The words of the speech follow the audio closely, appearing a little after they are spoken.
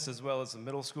as well as the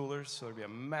middle schoolers, so there'll be a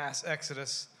mass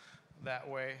exodus that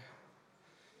way,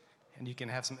 and you can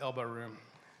have some elbow room.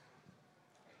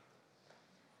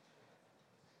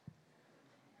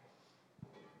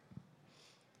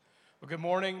 Well, good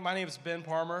morning. My name is Ben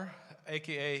Palmer,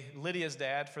 a.k.a. Lydia's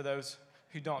dad, for those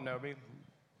who don't know me,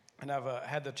 and I've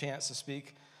had the chance to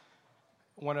speak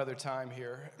one other time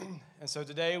here. And so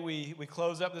today we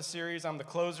close up the series. I'm the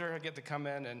closer. I get to come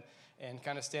in and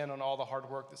kind of stand on all the hard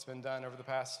work that's been done over the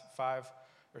past 5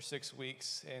 or 6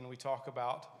 weeks. And we talk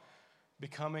about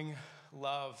becoming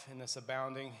love in this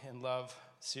Abounding in Love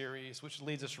series, which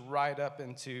leads us right up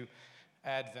into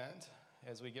Advent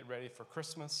as we get ready for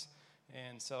Christmas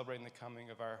and celebrating the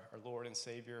coming of our Lord and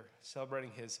Savior,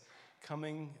 celebrating his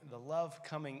coming, the love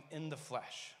coming in the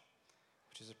flesh,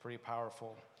 which is a pretty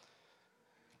powerful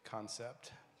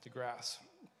concept to grasp.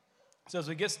 So as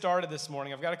we get started this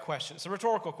morning, I've got a question. It's a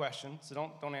rhetorical question,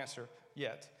 so don't answer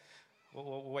yet.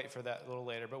 We'll wait for that a little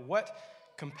later. But what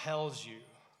compels you?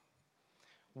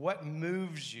 What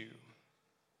moves you?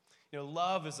 You know,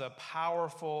 love is a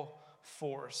powerful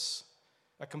force,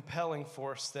 a compelling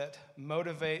force that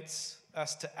motivates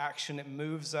us to action. It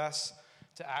moves us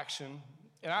to action.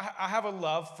 And I have a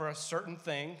love for a certain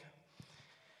thing.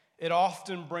 It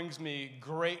often brings me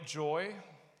great joy.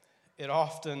 It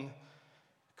often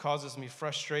causes me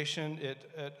frustration. If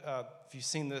you've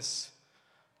seen this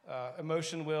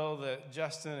emotion wheel that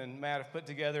Justin and Matt have put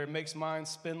together, it makes mine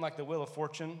spin like the wheel of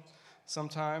fortune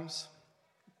sometimes.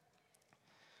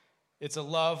 It's a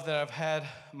love that I've had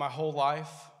my whole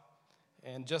life.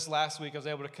 And just last week, I was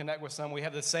able to connect with someone. We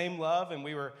have the same love, and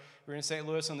we were in St.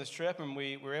 Louis on this trip, and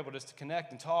we were able just to connect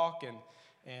and talk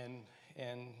and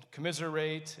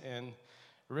commiserate and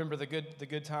remember the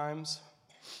good times.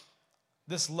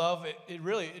 This love,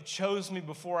 it chose me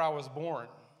before I was born.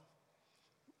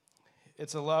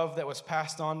 It's a love that was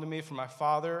passed on to me from my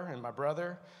father and my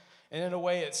brother. And in a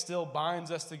way, it still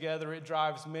binds us together. It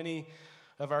drives many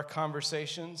of our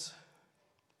conversations.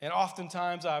 And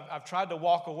oftentimes, I've tried to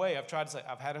walk away. I've tried to say,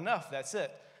 I've had enough. That's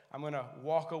it. I'm going to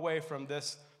walk away from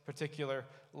this particular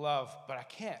love. But I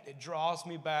can't. It draws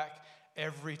me back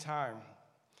every time.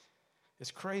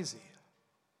 It's crazy.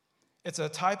 It's a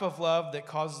type of love that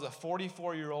causes a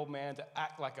 44-year-old man to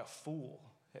act like a fool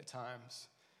at times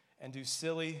and do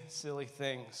silly, silly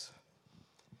things.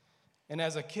 And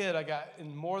as a kid, I got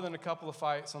in more than a couple of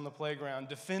fights on the playground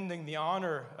defending the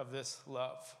honor of this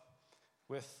love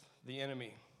with the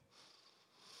enemy.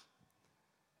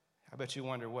 I bet you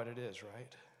wonder what it is,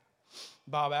 right?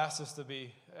 Bob asked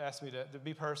me to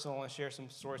be personal and share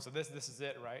some stories. So this is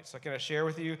it, right? So can I share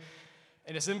with you?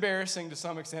 And it's embarrassing to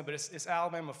some extent, but it's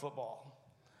Alabama football.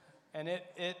 And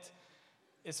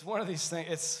it's one of these things,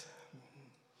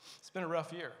 it's been a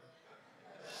rough year.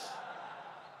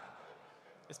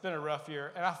 It's been a rough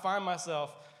year. And I find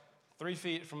myself 3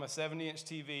 feet from a 70-inch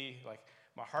TV, like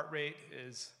my heart rate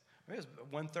is, it was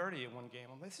 130 in one game.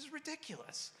 I'm like, this is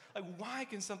ridiculous. Like, why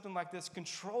can something like this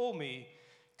control me,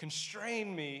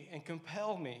 constrain me, and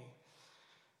compel me?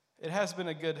 It has been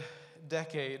a good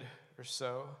decade or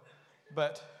so.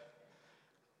 But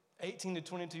 18 to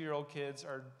 22-year-old kids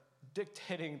are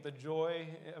dictating the joy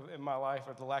in my life,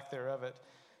 or the lack thereof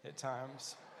at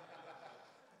times.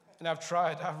 And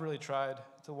I've really tried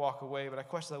to walk away, but I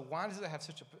question, why does it have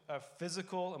such a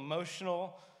physical,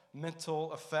 emotional,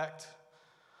 mental effect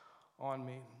on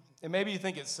me? And maybe you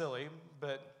think it's silly,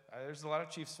 but there's a lot of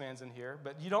Chiefs fans in here,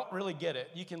 but you don't really get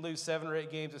it. You can lose 7 or 8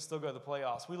 games and still go to the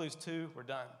playoffs. We lose 2, we're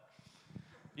done.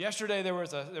 Yesterday, there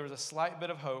was a slight bit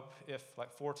of hope. If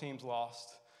like 4 teams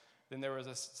lost, then there was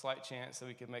a slight chance that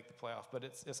we could make the playoff. But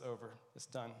it's over. It's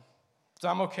done. So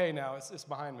I'm okay now. It's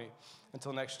behind me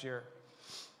until next year.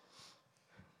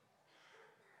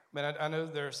 But I know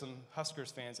there are some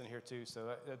Huskers fans in here too. So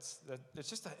it's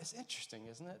interesting,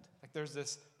 isn't it? Like there's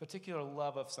this particular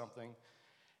love of something,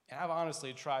 and I've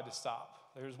honestly tried to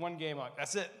stop. There's one game I'm like,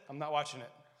 that's it. I'm not watching it.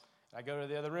 I go to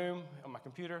the other room on my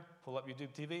computer, pull up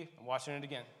YouTube TV, I'm watching it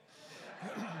again.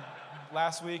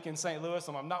 Last week in St. Louis,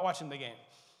 I'm not watching the game.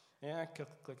 Yeah,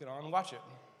 click it on and watch it.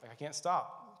 Like I can't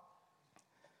stop.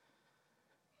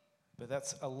 But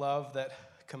that's a love that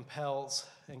compels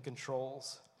and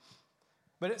controls.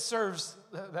 But it serves,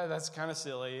 that's kind of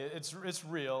silly. It's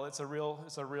real. It's a real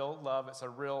love. It's a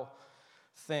real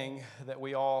thing that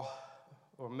we all,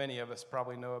 or many of us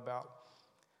probably know about.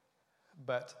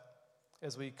 But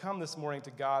as we come this morning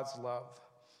to God's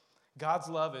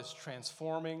love is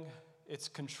transforming, it's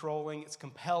controlling, it's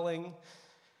compelling,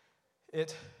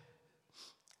 it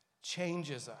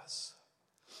changes us.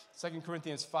 2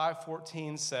 Corinthians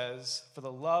 5:14 says, "For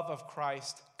the love of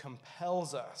Christ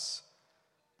compels us,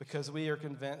 because we are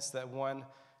convinced that one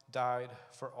died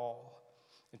for all.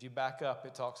 If you back up,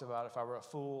 it talks about if I were a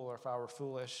fool or if I were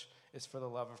foolish, it's for the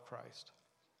love of Christ.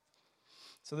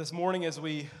 So this morning, as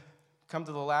we come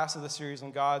to the last of the series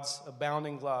on God's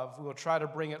abounding love, we will try to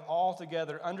bring it all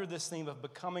together under this theme of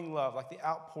becoming love, like the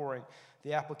outpouring,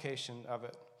 the application of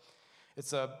it.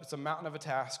 It's a mountain of a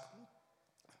task.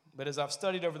 But as I've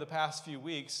studied over the past few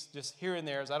weeks, just here and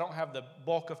there, as I don't have the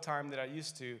bulk of time that I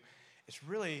used to, it's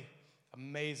really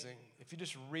amazing. If you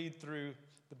just read through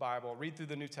the Bible, read through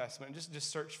the New Testament, and just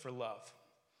search for love.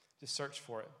 Just search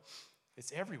for it.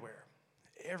 It's everywhere.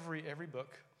 Every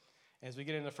book. And as we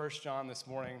get into 1 John this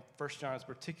morning, 1 John is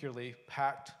particularly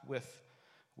packed with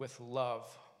love.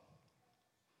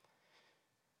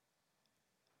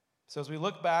 So as we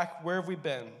look back, where have we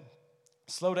been?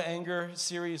 Slow to Anger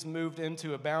series moved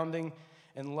into Abounding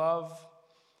in Love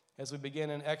as we begin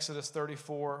in Exodus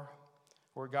 34,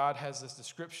 where God has this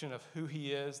description of who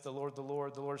he is, the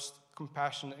Lord's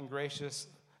compassionate and gracious,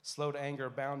 slow to anger,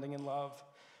 abounding in love.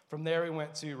 From there, we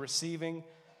went to Receiving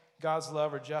God's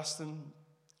Love, or Justin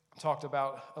talked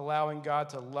about allowing God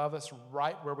to love us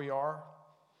right where we are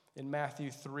in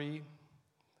Matthew 3,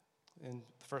 in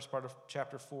the first part of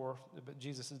chapter 4,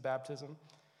 Jesus' baptism.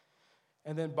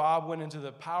 And then Bob went into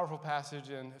the powerful passage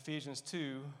in Ephesians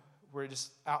 2 where he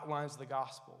just outlines the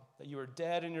gospel, that you are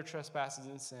dead in your trespasses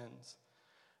and sins.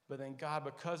 But then God,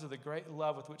 because of the great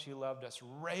love with which he loved us,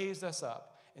 raised us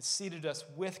up and seated us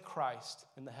with Christ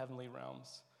in the heavenly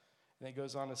realms. And it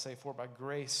goes on to say, for by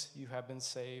grace you have been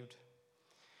saved.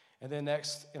 And then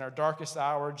next, in our darkest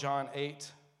hour, John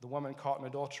 8, the woman caught in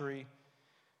adultery.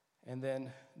 And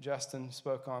then Justin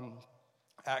spoke on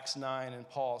Acts 9 and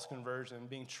Paul's conversion,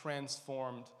 being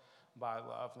transformed by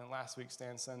love. And then last week,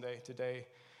 Stand Sunday, today,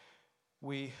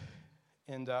 we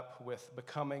end up with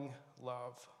becoming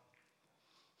love.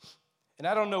 And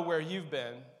I don't know where you've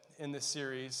been in this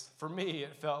series. For me,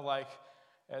 it felt like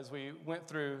as we went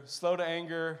through Slow to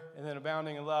Anger and then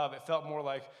Abounding in Love, it felt more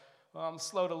like, well, I'm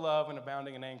slow to love and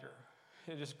abounding in anger.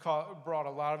 It just brought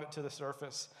a lot of it to the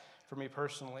surface for me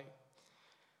personally.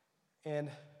 And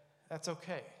that's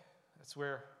okay. That's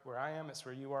where I am. It's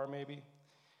where you are maybe.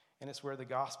 And it's where the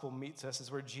gospel meets us.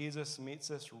 It's where Jesus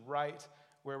meets us right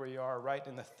where we are, right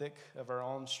in the thick of our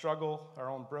own struggle, our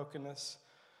own brokenness,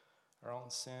 our own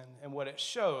sin. And what it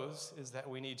shows is that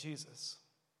we need Jesus.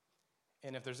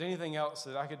 And if there's anything else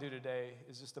that I could do today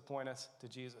is just to point us to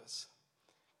Jesus.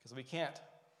 Because we can't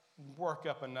work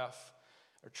up enough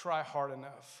or try hard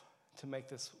enough to make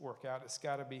this work out. It's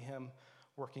got to be him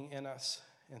working in us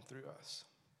and through us.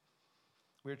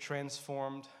 We're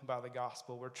transformed by the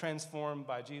gospel. We're transformed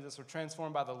by Jesus. We're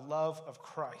transformed by the love of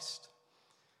Christ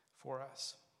for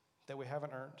us that we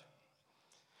haven't earned.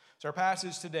 So our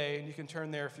passage today, and you can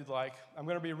turn there if you'd like. I'm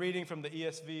going to be reading from the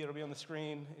ESV. It'll be on the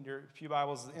screen in your pew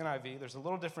Bibles, the NIV. There's a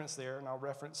little difference there, and I'll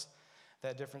reference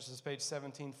that difference. It's page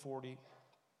 1740.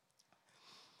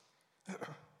 And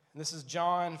this is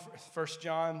John, 1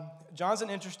 John. John's an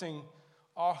interesting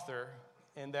author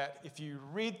in that if you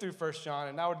read through 1 John,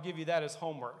 and I would give you that as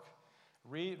homework,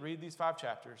 read these 5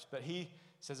 chapters, but he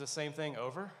says the same thing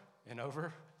over and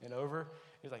over and over.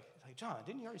 He's like, John,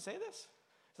 didn't you already say this?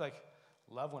 It's like,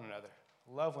 love one another,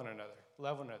 love one another,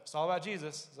 love one another. It's all about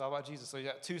Jesus. It's all about Jesus. So you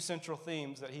got 2 central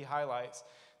themes that he highlights: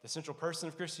 the central person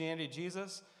of Christianity,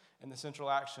 Jesus, and the central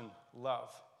action,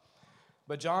 love.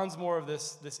 But John's more of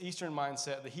this Eastern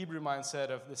mindset, the Hebrew mindset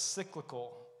of this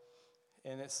cyclical.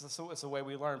 And it's the way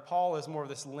we learn. Paul is more of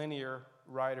this linear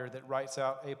writer that writes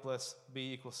out A plus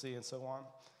B equals C and so on.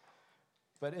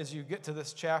 But as you get to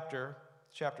this chapter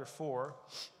 4,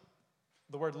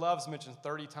 the word love is mentioned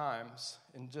 30 times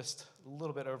in just a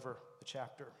little bit over the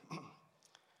chapter.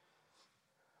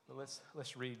 But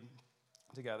let's read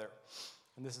together.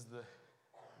 And this is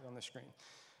on the screen.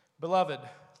 Beloved,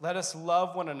 let us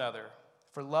love one another,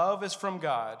 for love is from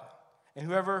God, and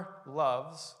whoever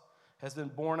loves has been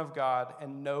born of God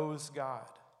and knows God.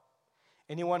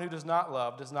 Anyone who does not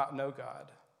love does not know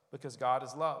God, because God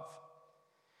is love.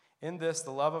 In this,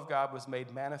 the love of God was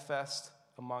made manifest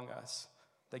among us,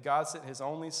 that God sent his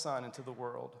only Son into the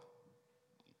world,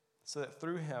 so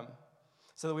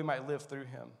that we might live through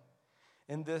him.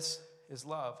 In this is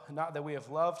love, not that we have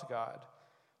loved God,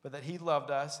 but that he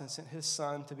loved us and sent his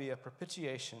Son to be a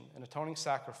propitiation, an atoning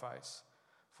sacrifice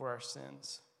for our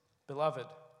sins. Beloved,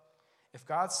 if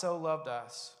God so loved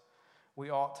us, we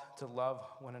ought to love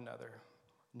one another.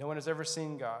 No one has ever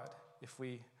seen God. If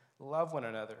we love one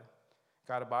another,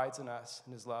 God abides in us,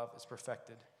 and his love is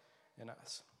perfected in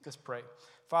us. Let's pray.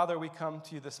 Father, we come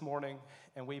to you this morning,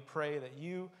 and we pray that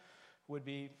you would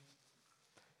be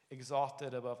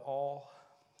exalted above all.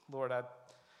 Lord, I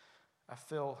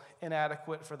feel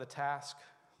inadequate for the task.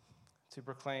 to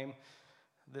proclaim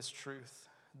this truth.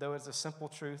 Though it's a simple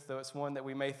truth, though it's one that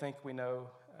we may think we know,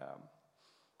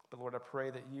 but Lord, I pray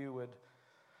that you would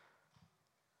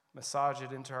massage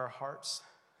it into our hearts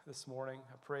this morning.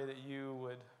 I pray that you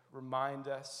would remind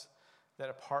us that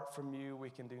apart from you, we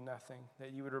can do nothing.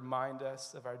 That you would remind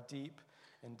us of our deep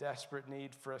and desperate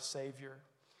need for a Savior.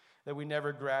 That we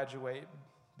never graduate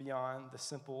beyond the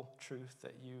simple truth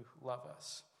that you love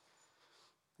us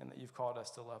and that you've called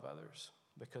us to love others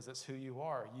because it's who you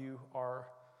are. You are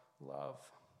love.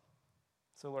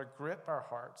 So, Lord, grip our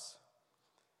hearts.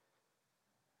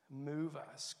 Move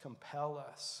us, compel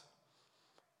us,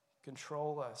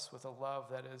 control us with a love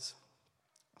that is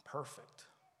perfect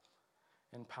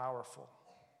and powerful.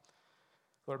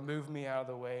 Lord, move me out of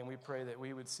the way, and we pray that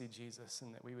we would see Jesus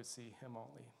and that we would see him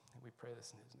only. And we pray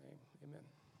this in his name. Amen.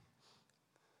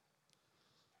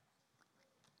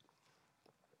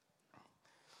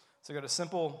 So I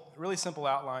got a really simple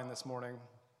outline this morning,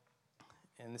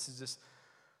 and this is just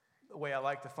the way I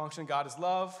like to function. God is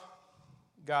love.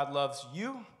 God loves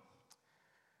you,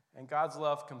 and God's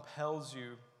love compels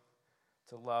you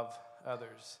to love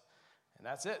others. And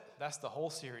that's it. That's the whole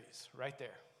series right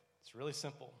there. It's really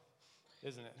simple,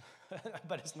 isn't it?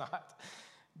 But it's not,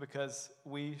 because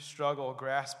we struggle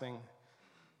grasping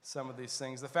some of these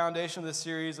things. The foundation of this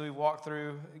series that we walked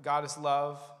through, God is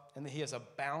love, and that he is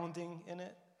abounding in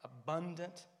it,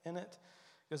 abundant in it.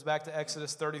 It goes back to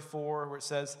Exodus 34, where it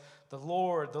says, the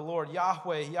Lord,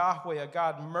 Yahweh, Yahweh, a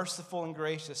God merciful and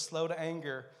gracious, slow to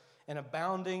anger, and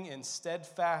abounding in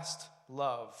steadfast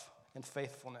love and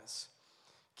faithfulness,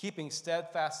 keeping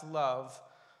steadfast love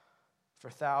for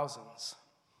thousands.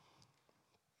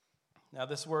 Now,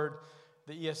 this word,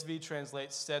 the ESV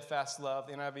translates steadfast love.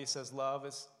 The NIV says love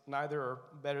is neither or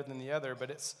better than the other, but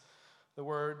it's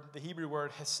the Hebrew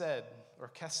word hesed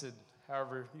or kesed,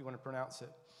 however you want to pronounce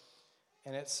it.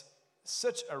 And it's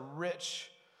such a rich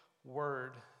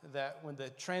word that when the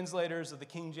translators of the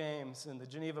King James and the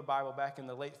Geneva Bible back in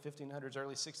the late 1500s,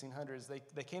 early 1600s,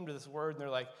 they came to this word and they're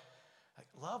like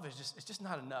love is just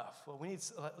not enough. Well,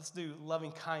 let's do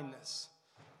loving kindness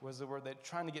was the word. They're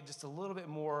trying to get just a little bit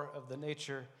more of the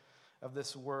nature of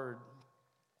this word,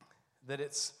 that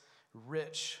it's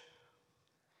rich,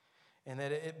 and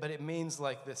but it means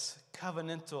like this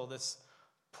covenantal, this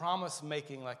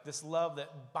promise-making, like this love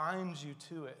that binds you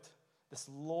to it, this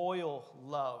loyal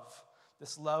love,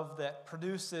 this love that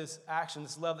produces action,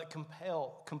 this love that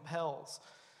compels,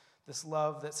 this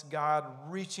love that's God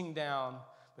reaching down,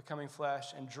 becoming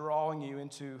flesh, and drawing you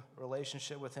into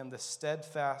relationship with him, this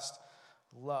steadfast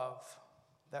love.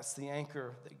 That's the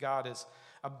anchor that God is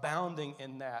abounding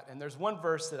in that. And there's one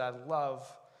verse that I love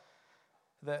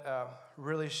that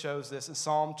really shows this. In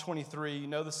Psalm 23, you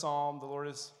know the psalm, the Lord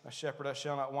is my shepherd, I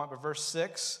shall not want. But verse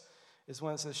 6 is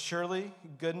when it says, surely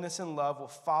goodness and love will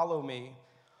follow me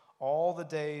all the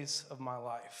days of my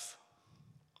life.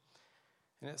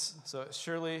 And it's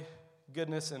surely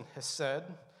goodness and hesed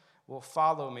will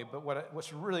follow me. But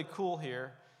what's really cool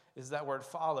here is that word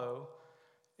follow.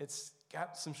 It's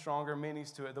got some stronger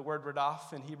meanings to it. The word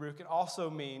radaf in Hebrew can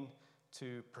also mean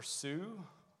to pursue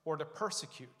or to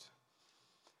persecute.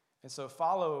 And so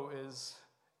follow is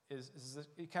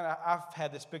kind of, I've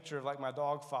had this picture of like my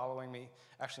dog following me.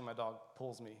 Actually, my dog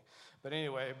pulls me. But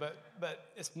anyway,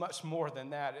 but it's much more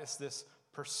than that. It's this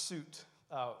pursuit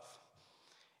of.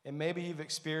 And maybe you've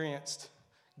experienced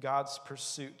God's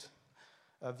pursuit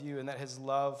of you and that his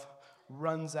love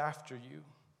runs after you.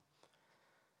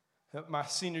 My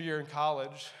senior year in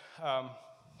college,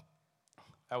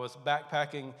 I was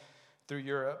backpacking through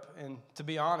Europe, and to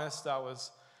be honest, I was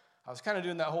kind of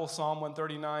doing that whole Psalm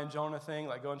 139 Jonah thing,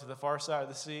 like going to the far side of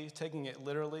the sea, taking it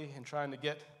literally and trying to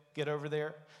get over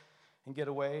there and get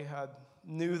away. I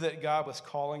knew that God was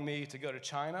calling me to go to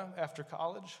China after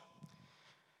college,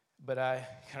 but I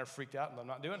kind of freaked out and I'm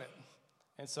not doing it.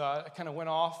 And so I kind of went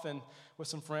off and with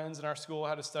some friends in our school, I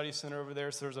had a study center over there,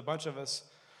 so there was a bunch of us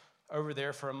over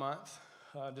there for a month,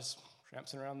 just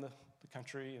tramping around the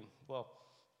country, and well,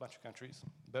 a bunch of countries.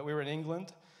 But we were in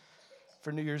England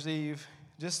for New Year's Eve,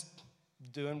 just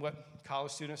doing what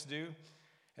college students do. And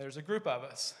there's a group of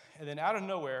us. And then out of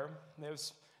nowhere, there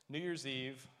was New Year's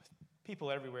Eve,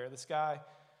 people everywhere. This guy,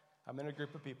 I'm in a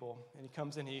group of people, and he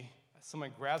comes in,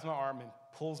 someone grabs my arm and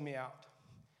pulls me out.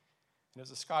 And it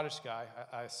was a Scottish guy,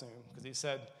 I assume, because he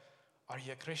said, "Are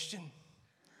you a Christian?"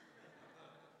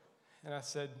 And I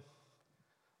said,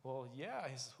 "Well, yeah."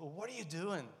 He said, "Well, what are you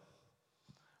doing?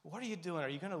 What are you doing? Are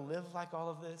you going to live like all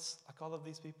of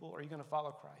these people, or are you going to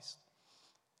follow Christ?"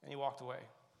 And he walked away.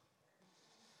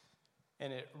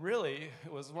 And it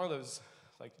was one of those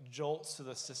like jolts to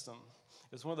the system.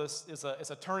 It was one of those.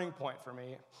 It's a turning point for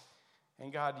me.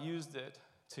 And God used it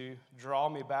to draw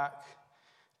me back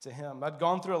to him. I'd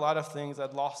gone through a lot of things.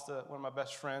 I'd lost one of my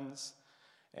best friends,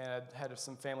 and I'd had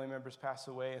some family members pass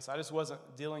away, and so I just wasn't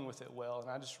dealing with it well, and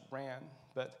I just ran.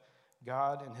 But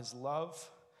God, in his love,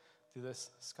 through this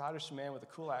Scottish man with a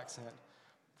cool accent,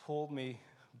 pulled me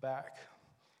back.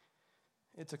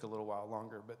 It took a little while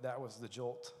longer, but that was the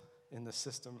jolt in the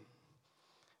system.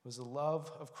 It was the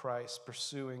love of Christ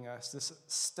pursuing us, this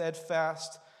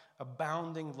steadfast,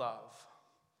 abounding love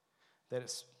that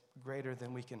is greater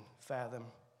than we can fathom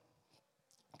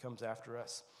comes after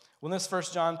us. Well, in this 1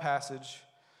 John passage,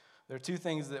 there are two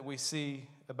things that we see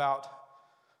about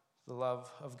the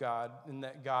love of God, and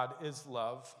that God is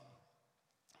love.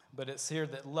 But it's here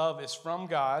that love is from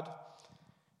God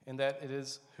and that it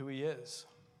is who he is.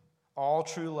 All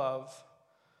true love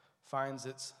finds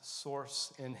its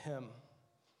source in him.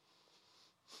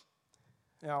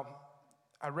 Now,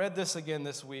 I read this again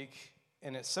this week,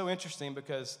 and it's so interesting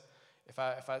because if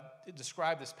I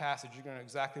describe this passage, you're going to know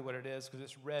exactly what it is because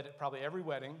it's read at probably every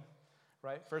wedding,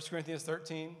 right? 1 Corinthians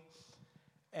 13.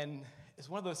 And it's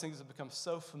one of those things that becomes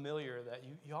so familiar that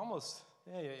you almost,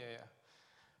 yeah.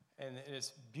 And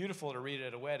it's beautiful to read it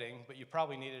at a wedding, but you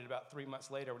probably need it about 3 months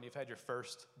later when you've had your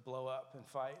first blow up and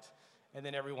fight. And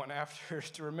then everyone after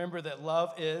to remember that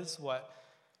love is what?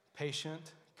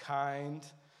 Patient, kind.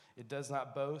 It does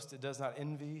not boast. It does not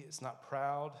envy. It's not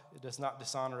proud. It does not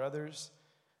dishonor others.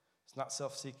 It's not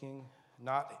self-seeking,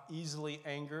 not easily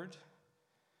angered,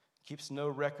 keeps no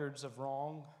records of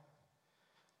wrong,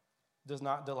 does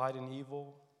not delight in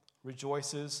evil,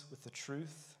 rejoices with the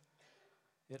truth.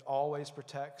 It always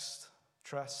protects,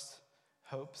 trusts,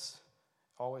 hopes,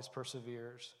 always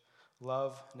perseveres.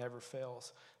 Love never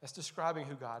fails. That's describing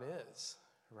who God is,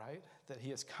 right? That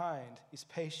he is kind, he's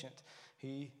patient,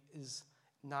 he is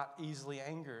not easily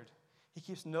angered. He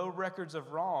keeps no records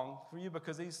of wrong for you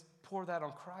because he's poured that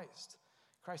on Christ.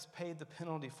 Christ paid the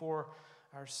penalty for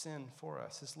our sin for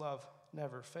us. His love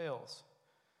never fails.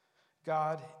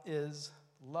 God is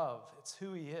love. It's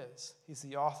who he is. He's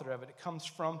the author of it. It comes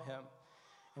from him.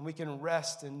 And we can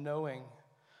rest in knowing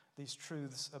these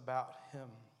truths about him.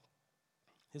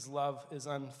 His love is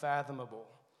unfathomable.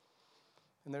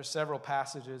 And there's several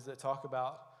passages that talk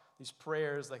about these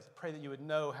prayers, like pray that you would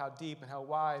know how deep and how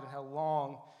wide and how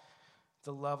long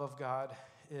the love of God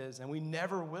is. And we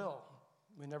never will.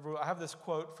 We never will. I have this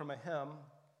quote from a hymn.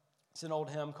 It's an old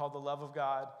hymn called The Love of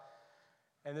God.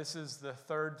 And this is the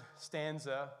third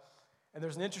stanza. And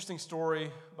there's an interesting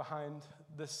story behind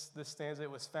this stanza.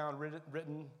 It was found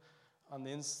written on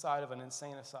the inside of an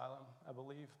insane asylum, I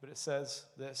believe. But it says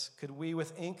this: could we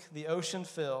with ink the ocean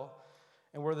fill,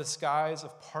 and were the skies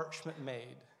of parchment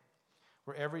made,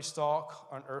 were every stalk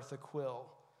on earth a quill,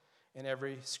 and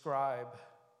every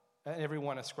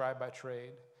one a scribe by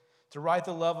trade, to write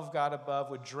the love of God above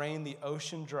would drain the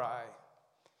ocean dry,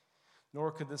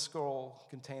 nor could the scroll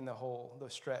contain the whole, though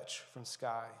stretch from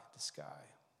sky to sky.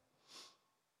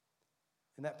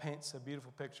 And that paints a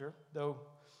beautiful picture, though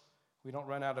we don't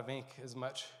run out of ink as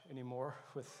much anymore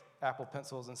with Apple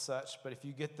pencils and such, but if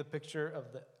you get the picture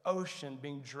of the ocean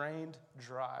being drained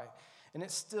dry, and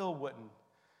it still wouldn't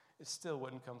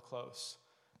come close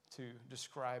to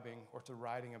describing or to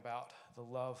writing about the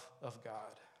love of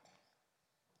God.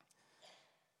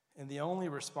 And the only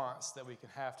response that we can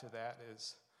have to that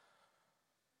is,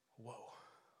 whoa,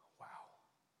 wow.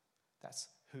 That's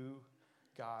who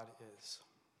God is.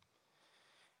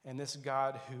 And this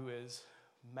God who is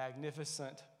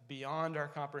magnificent beyond our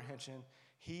comprehension,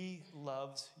 he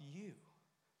loves you.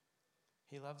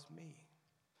 He loves me.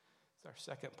 It's our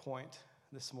second point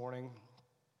this morning,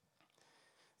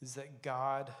 is that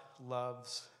God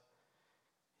loves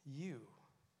you.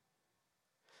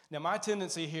 Now, my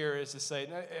tendency here is to say,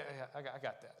 no, I got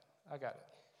that. I got it.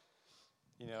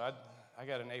 You know, I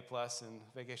got an A+ in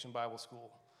Vacation Bible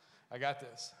School. I got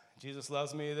this. Jesus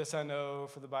loves me. This I know,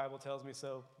 for the Bible tells me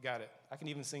so. Got it. I can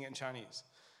even sing it in Chinese.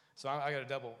 So I got a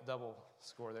double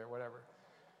score there, whatever.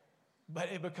 But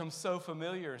it becomes so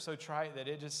familiar, so trite, that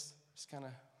it just kind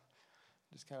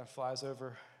of flies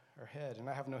over our head, and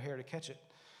I have no hair to catch it.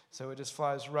 So it just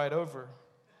flies right over.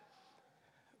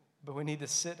 But we need to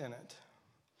sit in it.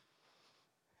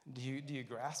 Do you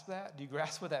grasp that? Do you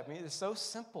grasp what that means? It's so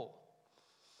simple.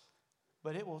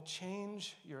 But it will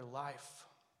change your life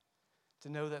to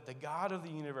know that the God of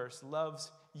the universe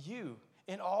loves you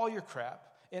in all your crap,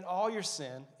 in all your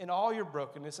sin, in all your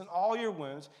brokenness, in all your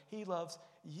wounds. He loves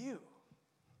you.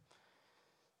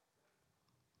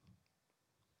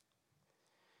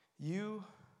 You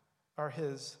are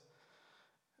his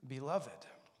beloved.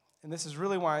 And this is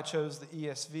really why I chose the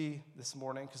ESV this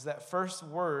morning, because that first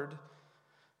word,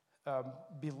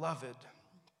 beloved,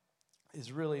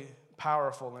 is really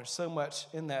powerful, and there's so much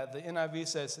in that. The NIV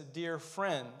says, dear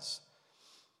friends.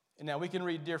 And now we can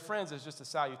read dear friends as just a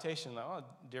salutation, like, oh,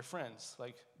 dear friends,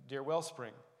 like dear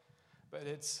Wellspring. But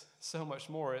it's so much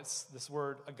more. It's this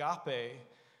word agape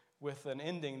with an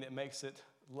ending that makes it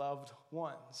loved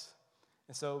ones.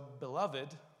 And so beloved,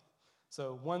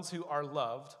 so ones who are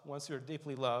loved, ones who are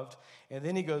deeply loved. And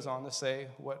then he goes on to say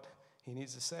what he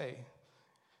needs to say.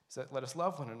 He said, let us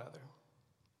love one another.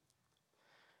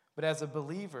 But as a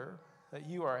believer, that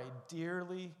you are a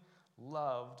dearly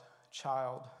loved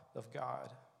child of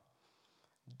God.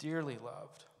 Dearly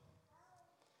loved.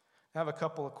 I have a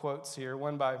couple of quotes here.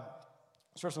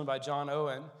 First one by John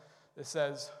Owen that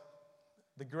says,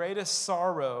 the greatest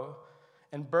sorrow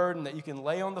and burden that you can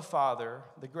lay on the Father,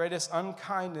 the greatest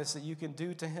unkindness that you can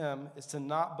do to him is to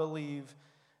not believe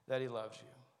that he loves you.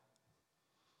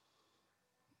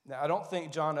 Now, I don't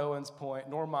think John Owen's point,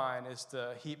 nor mine, is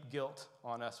to heap guilt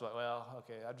on us. Well,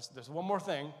 okay, there's one more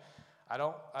thing. I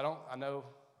know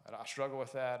I struggle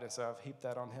with that, and so I've heaped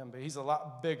that on him. But he's a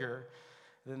lot bigger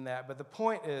than that. But the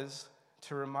point is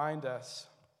to remind us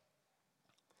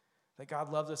that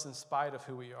God loves us in spite of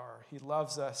who we are. He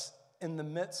loves us in the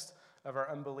midst of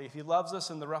our unbelief. He loves us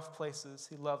in the rough places.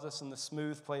 He loves us in the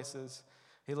smooth places.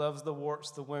 He loves the warts,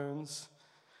 the wounds,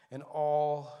 and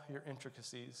all your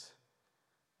intricacies.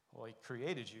 Well, he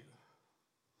created you.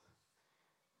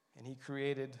 And he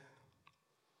created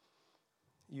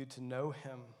you to know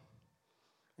him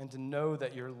and to know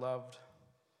that you're loved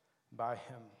by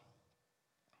him.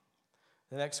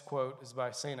 The next quote is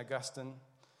by St. Augustine,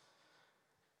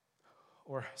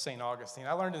 or St. Augustine.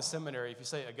 I learned in seminary, if you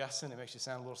say Augustine, it makes you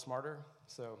sound a little smarter.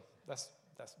 So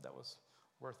that was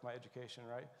worth my education,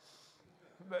 right?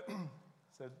 But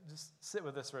so just sit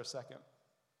with this for a second.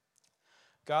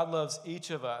 God loves each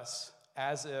of us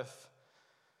as if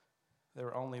there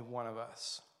were only one of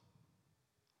us.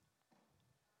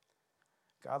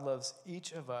 God loves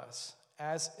each of us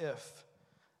as if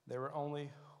there were only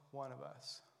one of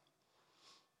us.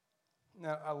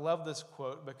 Now, I love this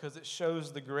quote because it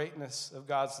shows the greatness of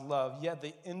God's love, yet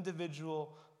the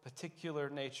individual, particular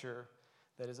nature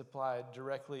that is applied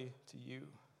directly to you,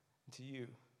 to you,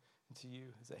 and to you,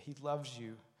 is that he loves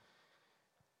you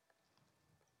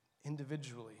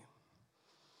individually.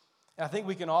 And I think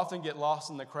we can often get lost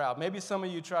in the crowd. Maybe some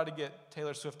of you tried to get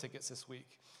Taylor Swift tickets this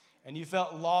week, and you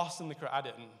felt lost in the crowd. I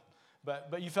didn't.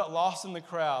 But you felt lost in the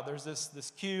crowd. There's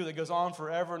this queue that goes on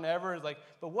forever and ever. It's like,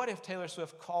 but what if Taylor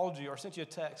Swift called you or sent you a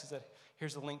text and said,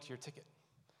 here's a link to your ticket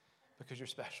because you're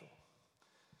special?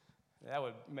 That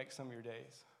would make some of your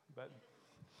days.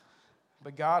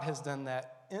 But God has done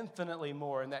that infinitely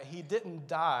more in that he didn't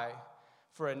die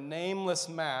for a nameless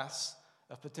mass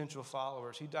of potential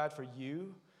followers. He died for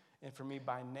you and for me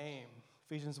by name.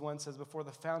 Ephesians 1 says, before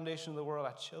the foundation of the world,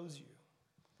 I chose you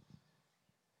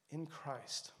in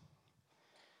Christ.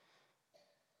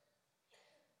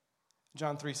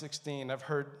 John 3:16, I've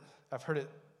heard it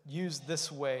used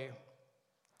this way,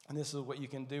 and this is what you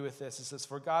can do with this. It says,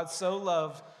 for God so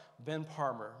loved Ben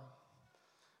Parmer,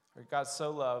 or God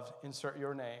so loved, insert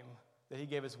your name, that he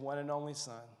gave his one and only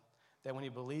son, that when he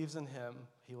believes in him,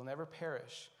 he will never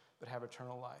perish, but have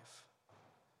eternal life.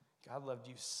 God loved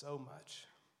you so much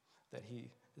that he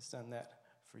has done that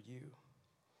for you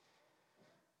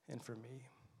and for me.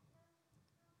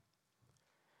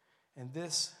 And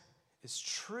this is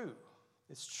true.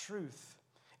 It's truth.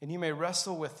 And you may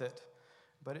wrestle with it,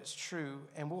 but it's true.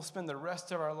 And we'll spend the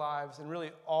rest of our lives and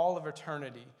really all of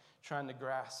eternity trying to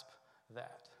grasp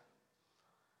that.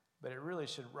 But it really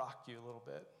should rock you a little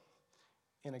bit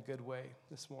in a good way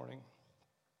this morning.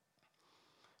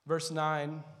 Verse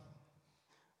 9,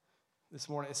 this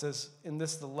morning, it says, in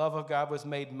this the love of God was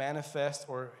made manifest,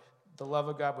 or the love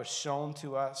of God was shown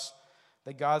to us,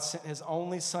 that God sent his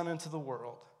only Son into the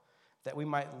world, that we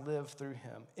might live through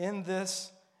him. In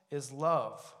this is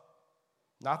love.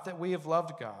 Not that we have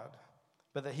loved God,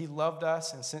 but that he loved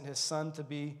us and sent his Son to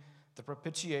be the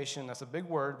propitiation. That's a big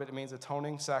word, but it means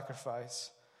atoning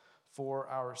sacrifice for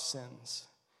our sins.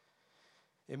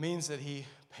 It means that he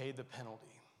paid the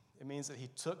penalty. It means that he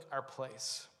took our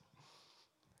place.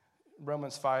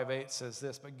 Romans 5:8 says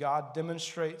this, but God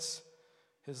demonstrates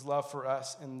his love for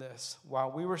us in this.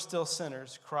 While we were still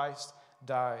sinners, Christ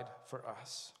died for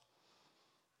us.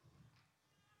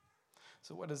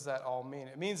 So what does that all mean?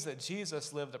 It means that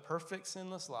Jesus lived a perfect,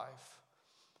 sinless life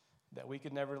that we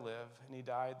could never live, and he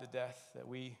died the death that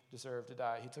we deserve to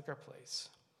die. He took our place.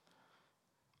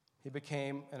 He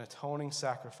became an atoning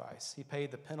sacrifice. He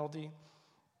paid the penalty.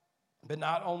 But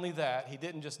not only that, he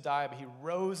didn't just die, but he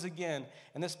rose again.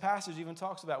 And this passage even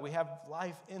talks about we have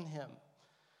life in him.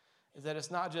 Is that it's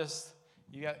not just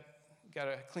you got got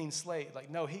a clean slate. Like,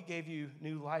 no, he gave you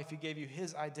new life. He gave you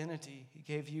his identity. He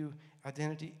gave you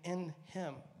identity in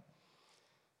him.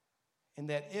 And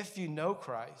that if you know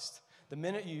Christ, the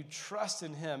minute you trust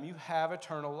in him, you have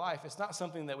eternal life. It's not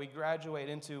something that we graduate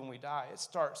into when we die. It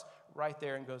starts right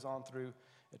there and goes on through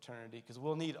eternity, because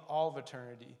we'll need all of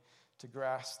eternity to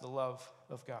grasp the love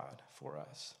of God for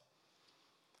us.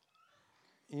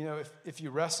 You know, if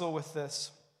you wrestle with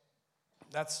this,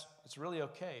 it's really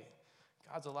okay.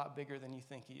 God's a lot bigger than you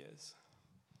think he is.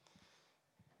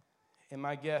 And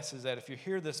my guess is that if you're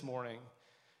here this morning,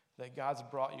 that God's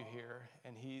brought you here,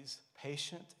 and he's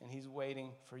patient, and he's waiting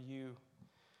for you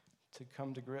to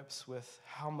come to grips with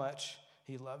how much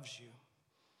he loves you.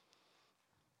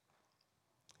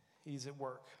 He's at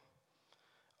work.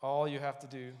 All you have to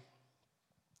do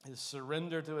is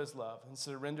surrender to his love and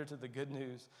surrender to the good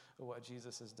news of what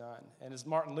Jesus has done. And as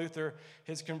Martin Luther,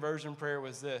 his conversion prayer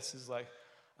was this. He's like,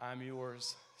 I'm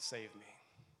yours, save me.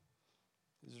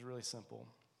 This is really simple.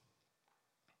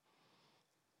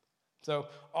 So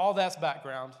all that's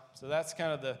background. So that's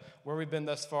kind of where we've been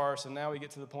thus far. So now we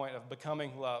get to the point of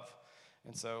becoming love.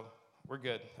 And so we're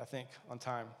good, I think, on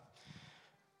time.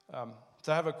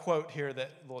 So I have a quote here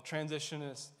that will transition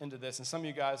us into this. And some of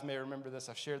you guys may remember this.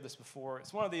 I've shared this before.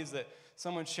 It's one of these that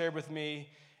someone shared with me,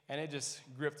 and it just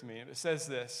gripped me. It says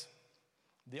this: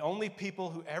 the only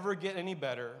people who ever get any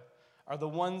better are the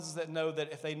ones that know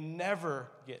that if they never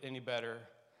get any better,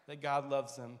 that God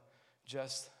loves them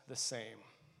just the same.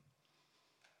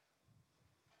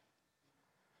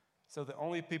 So the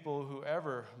only people who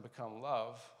ever become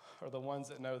love are the ones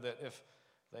that know that if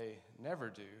they never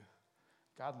do,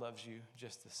 God loves you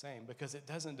just the same, because it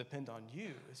doesn't depend on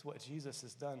you. It's what Jesus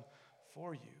has done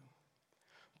for you.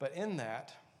 But in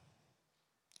that,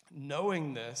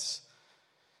 knowing this,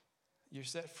 you're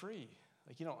set free.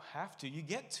 Like, you don't have to. You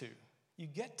get to. You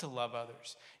get to love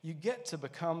others. You get to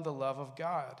become the love of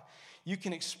God. You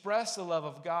can express the love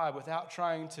of God without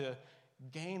trying to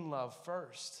gain love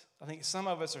first. I think some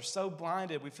of us are so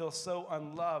blinded, we feel so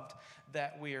unloved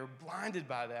that we are blinded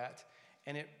by that,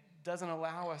 and it doesn't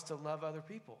allow us to love other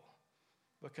people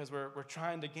because we're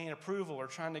trying to gain approval or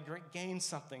trying to gain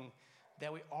something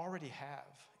that we already have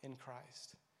in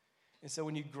Christ. And so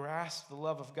when you grasp the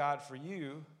love of God for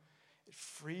you, it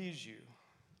frees you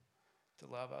to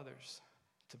love others,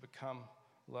 to become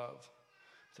love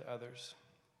to others.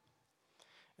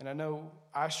 And I know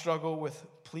I struggle with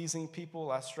pleasing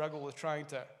people. I struggle with trying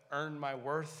to earn my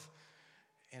worth.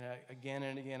 And again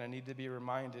and again, I need to be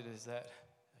reminded is that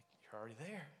you're already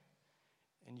there.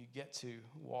 And you get to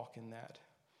walk in that.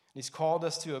 He's called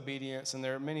us to obedience, and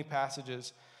there are many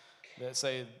passages that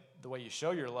say the way you show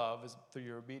your love is through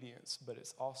your obedience, but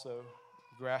it's also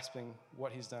grasping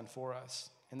what he's done for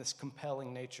us and this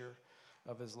compelling nature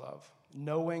of his love.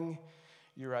 Knowing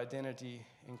your identity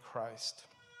in Christ,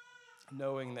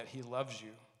 knowing that he loves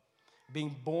you,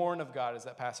 being born of God, as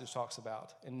that passage talks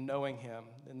about, and knowing him,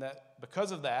 and that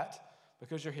because of that,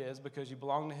 because you're his, because you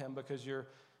belong to him, because you're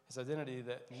his identity,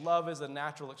 that love is a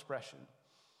natural expression.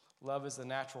 Love is the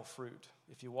natural fruit.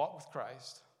 If you walk with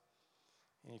Christ,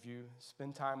 and if you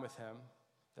spend time with him,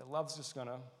 that love's just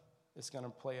it's gonna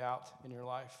play out in your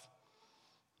life.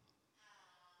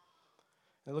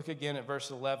 And look again at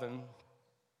verse 11.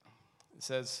 It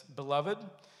says, "Beloved,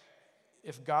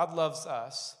 if God loves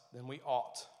us, then we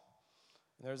ought."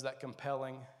 And there's that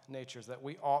compelling nature, is that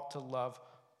we ought to love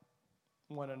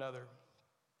one another.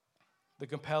 The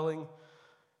compelling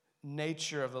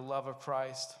nature of the love of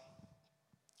Christ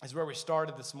is where we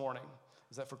started this morning,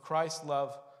 is that for Christ's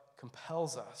love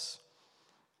compels us.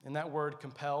 And that word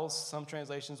compels, some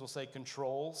translations will say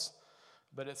controls,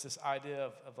 but it's this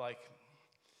idea of like,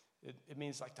 it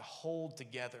means like to hold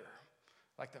together,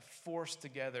 like to force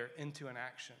together into an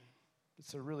action.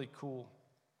 It's a really cool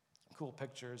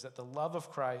picture, is that the love of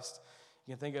Christ,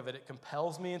 you can think of it, it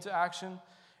compels me into action.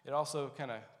 It also kind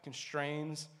of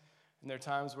constrains. And there are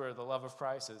times where the love of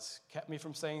Christ has kept me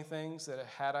from saying things that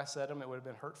had I said them, it would have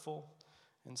been hurtful,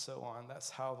 and so on.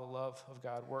 That's how the love of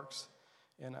God works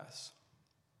in us.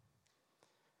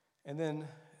 And then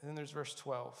there's verse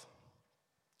 12,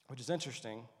 which is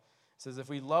interesting. It says, if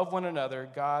we love one another,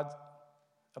 God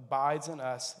abides in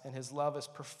us, and his love is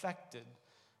perfected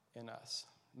in us,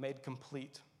 made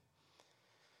complete.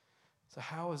 So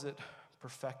how is it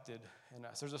perfected in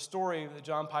us? There's a story that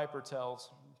John Piper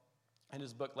tells in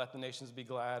his book, Let the Nations Be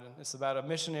Glad. And it's about a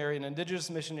missionary, an indigenous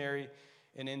missionary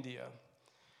in India.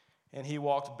 And he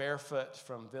walked barefoot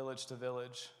from village to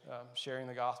village, sharing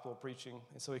the gospel, preaching.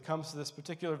 And so he comes to this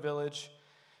particular village,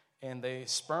 and they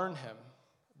spurn him.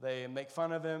 They make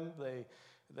fun of him. They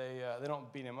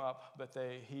don't beat him up, but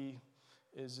he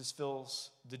just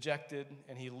feels dejected,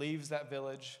 and he leaves that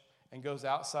village and goes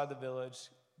outside the village,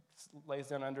 lays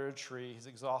down under a tree. He's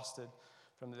exhausted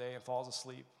from the day and falls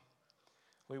asleep.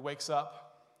 Well, he wakes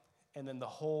up, and then the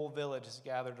whole village is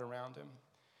gathered around him.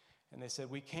 And they said,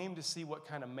 "We came to see what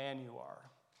kind of man you are,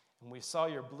 and we saw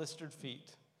your blistered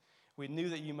feet. We knew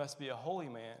that you must be a holy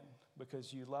man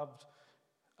because you loved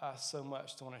us so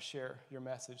much to want to share your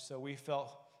message." So we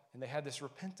felt, and they had this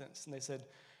repentance, and they said,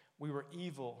 "We were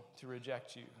evil to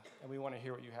reject you, and we want to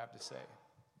hear what you have to say."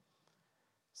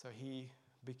 So he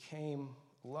became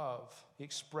love. He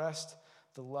expressed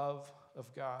the love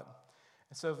of God.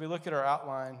 And so if we look at our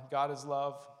outline, God is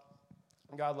love.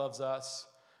 God loves us.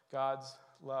 God's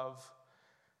love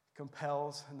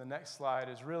compels. And the next slide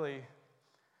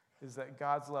is that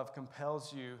God's love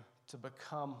compels you to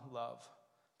become love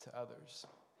to others.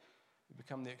 You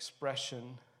become the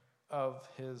expression of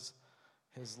his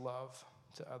love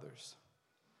to others.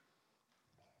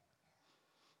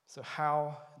 So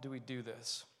how do we do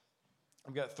this?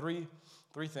 I've got three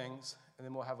things, and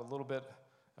then we'll have a little bit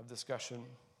of discussion.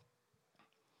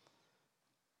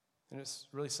 And it's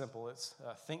really simple. It's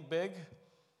think big,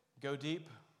 go deep,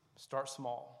 start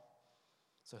small.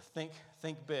 So think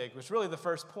big, which is really the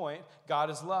first point. God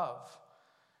is love.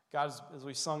 God is, as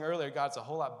we sung earlier, God's a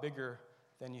whole lot bigger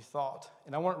than you thought.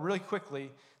 And I want really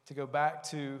quickly to go back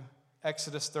to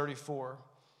Exodus 34.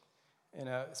 And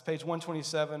it's page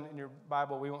 127 in your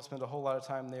Bible. We won't spend a whole lot of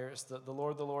time there. It's the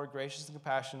Lord, gracious and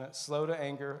compassionate, slow to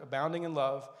anger, abounding in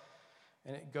love.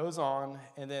 And it goes on.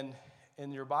 And then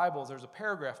in your Bibles, there's a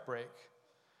paragraph break.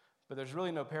 But there's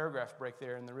really no paragraph break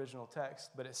there in the original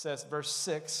text. But it says, verse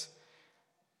 6.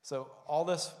 So all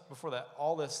this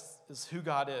is who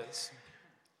God is.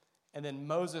 And then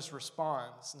Moses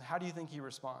responds. And how do you think he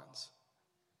responds?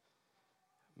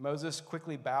 Moses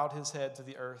quickly bowed his head to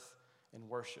the earth and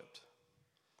worshiped.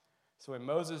 So when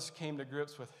Moses came to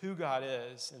grips with who God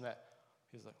is, and that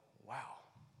he's like, wow.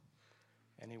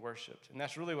 And he worshiped. And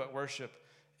that's really what worship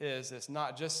is. It's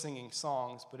not just singing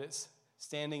songs, but it's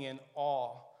standing in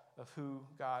awe of who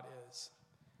God is.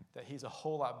 That he's a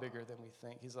whole lot bigger than we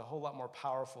think. He's a whole lot more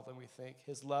powerful than we think.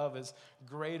 His love is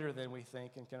greater than we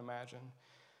think and can imagine.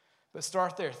 But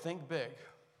start there. Think big.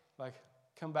 Like,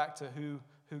 come back to who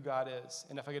God is.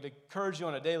 And if I could encourage you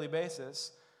on a daily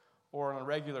basis or on a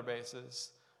regular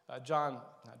basis, I'm trying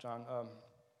to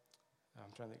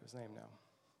think of his name now.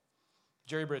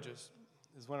 Jerry Bridges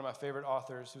is one of my favorite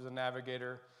authors. He was a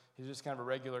navigator. He's just kind of a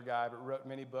regular guy, but wrote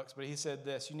many books. But he said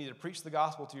this: you need to preach the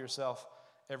gospel to yourself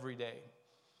every day.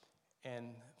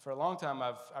 And for a long time,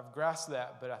 I've grasped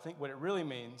that, but I think what it really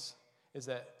means is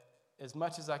that as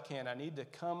much as I can, I need to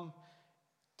come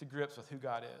to grips with who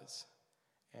God is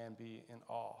and be in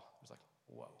awe. It was like,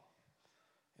 whoa.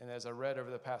 And as I read over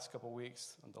the past couple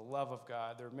weeks on the love of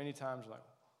God, there were many times like,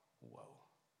 whoa,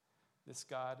 this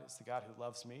God is the God who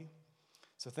loves me.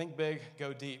 So think big,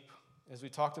 go deep. As we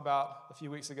talked about a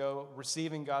few weeks ago,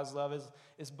 receiving God's love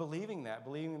is believing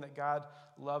that God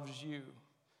loves you,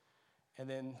 and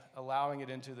then allowing it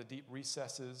into the deep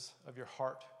recesses of your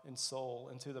heart and soul,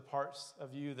 into the parts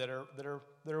of you that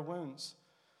are wounds,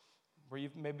 where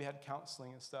you've maybe had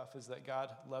counseling and stuff, is that God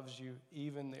loves you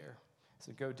even there.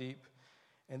 So go deep.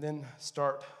 And then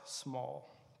start small.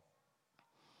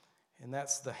 And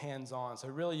that's the hands-on. So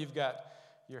really you've got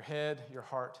your head, your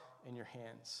heart, and your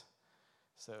hands.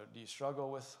 So do you struggle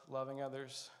with loving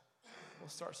others? Well,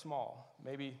 start small.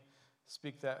 Maybe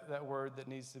speak that word that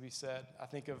needs to be said. I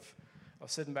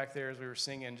was sitting back there as we were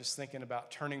singing, just thinking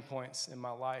about turning points in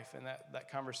my life. And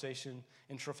that conversation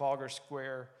in Trafalgar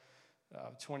Square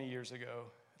 20 years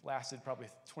ago lasted probably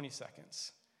 20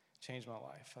 seconds. Changed my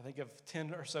life. I think of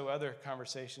 10 or so other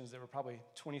conversations that were probably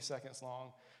 20 seconds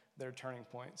long that are turning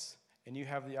points. And you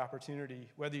have the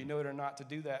opportunity, whether you know it or not, to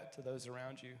do that to those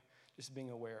around you, just being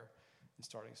aware and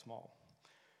starting small.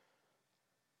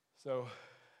 So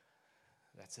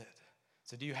that's it.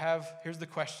 So here's the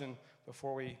question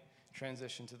before we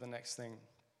transition to the next thing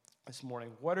this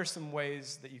morning. What are some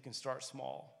ways that you can start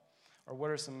small? Or what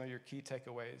are some of your key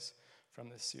takeaways from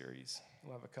this series?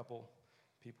 We'll have a couple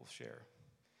people share.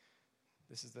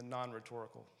 This is the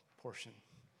non-rhetorical portion.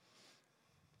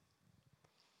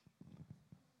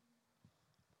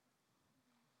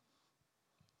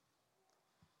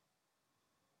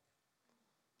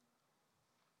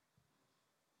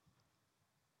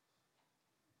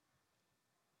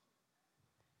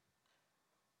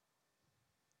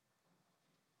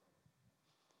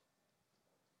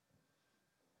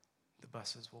 The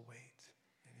buses will wait.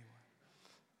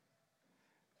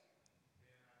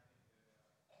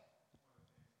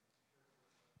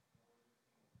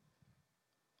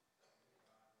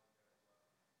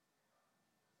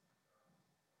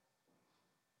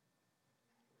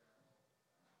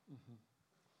 Mm-hmm.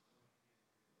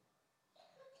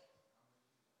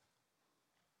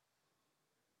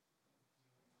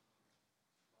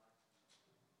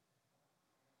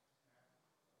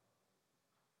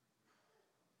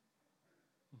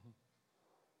 Mm-hmm.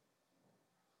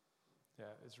 Yeah,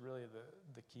 it's really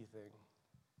the key thing.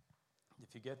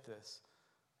 If you get this,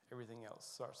 everything else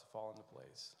starts to fall into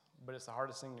place. But it's the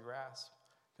hardest thing to grasp,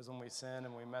 because when we sin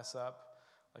and we mess up,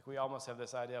 like we almost have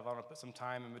this idea of, I'm going to put some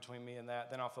time in between me and that,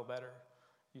 then I'll feel better,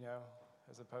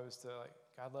 as opposed to like,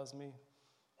 God loves me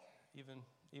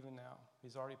even now.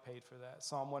 He's already paid for that.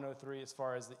 Psalm 103, as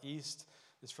far as the east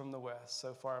is from the west,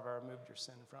 so far have I removed your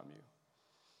sin from you.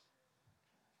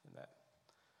 And that,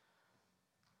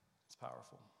 it's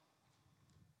powerful.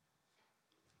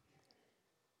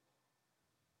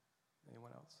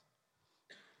 Anyone else?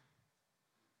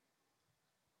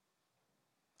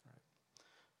 All right.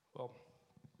 Well,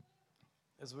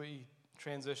 as we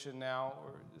transition now,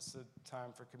 it's a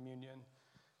time for communion,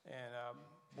 and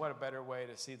what a better way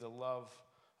to see the love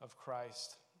of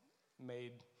Christ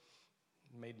made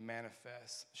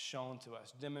manifest, shown to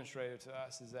us, demonstrated to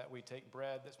us, is that we take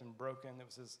bread that's been broken, that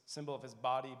was his symbol of his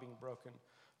body being broken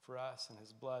for us, and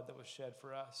his blood that was shed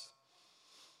for us,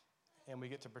 and we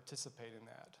get to participate in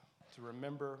that, to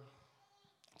remember,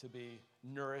 to be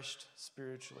nourished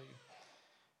spiritually.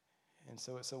 And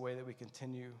so it's a way that we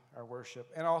continue our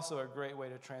worship, and also a great way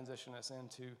to transition us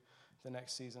into the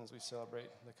next season as we celebrate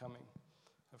the coming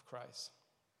of Christ.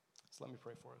 So let me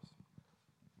pray for us.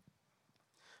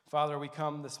 Father, we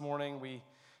come this morning, we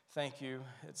thank you.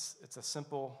 It's a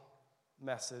simple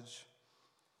message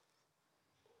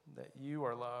that you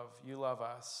are love, you love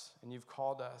us, and you've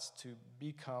called us to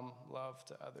become love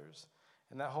to others.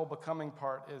 And that whole becoming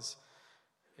part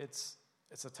it's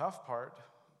a tough part,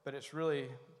 but it's really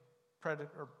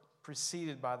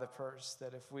preceded by the first,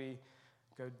 that if we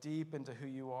go deep into who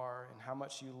you are and how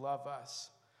much you love us,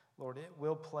 Lord, it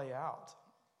will play out.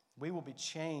 We will be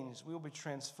changed. We will be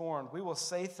transformed. We will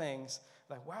say things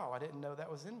like, wow, I didn't know that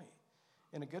was in me,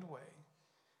 in a good way.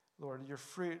 Lord, your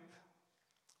fruit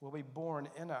will be born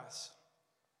in us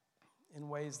in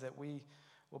ways that we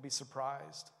will be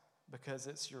surprised, because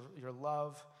it's your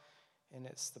love, and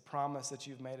it's the promise that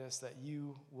you've made us that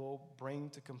you will bring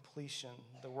to completion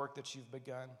the work that you've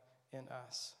begun in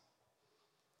us.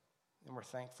 And we're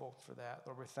thankful for that.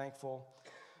 Lord, we're thankful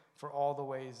for all the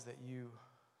ways that you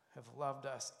have loved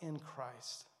us in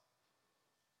Christ.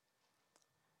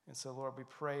 And so, Lord, we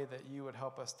pray that you would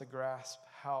help us to grasp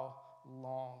how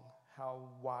long, how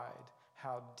wide,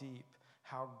 how deep,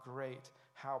 how great,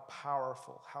 how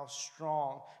powerful, how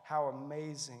strong, how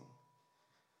amazing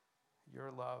your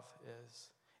love is,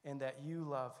 and that you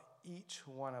love each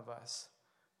one of us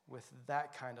with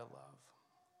that kind of love,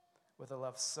 with a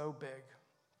love so big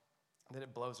that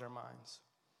it blows our minds.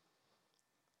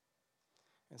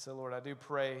 And so, Lord, I do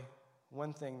pray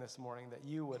one thing this morning, that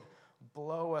you would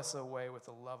blow us away with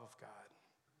the love of God,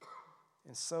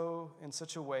 in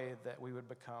such a way that we would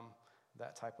become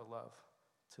that type of love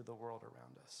to the world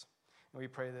around us. And we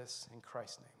pray this in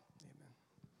Christ's name.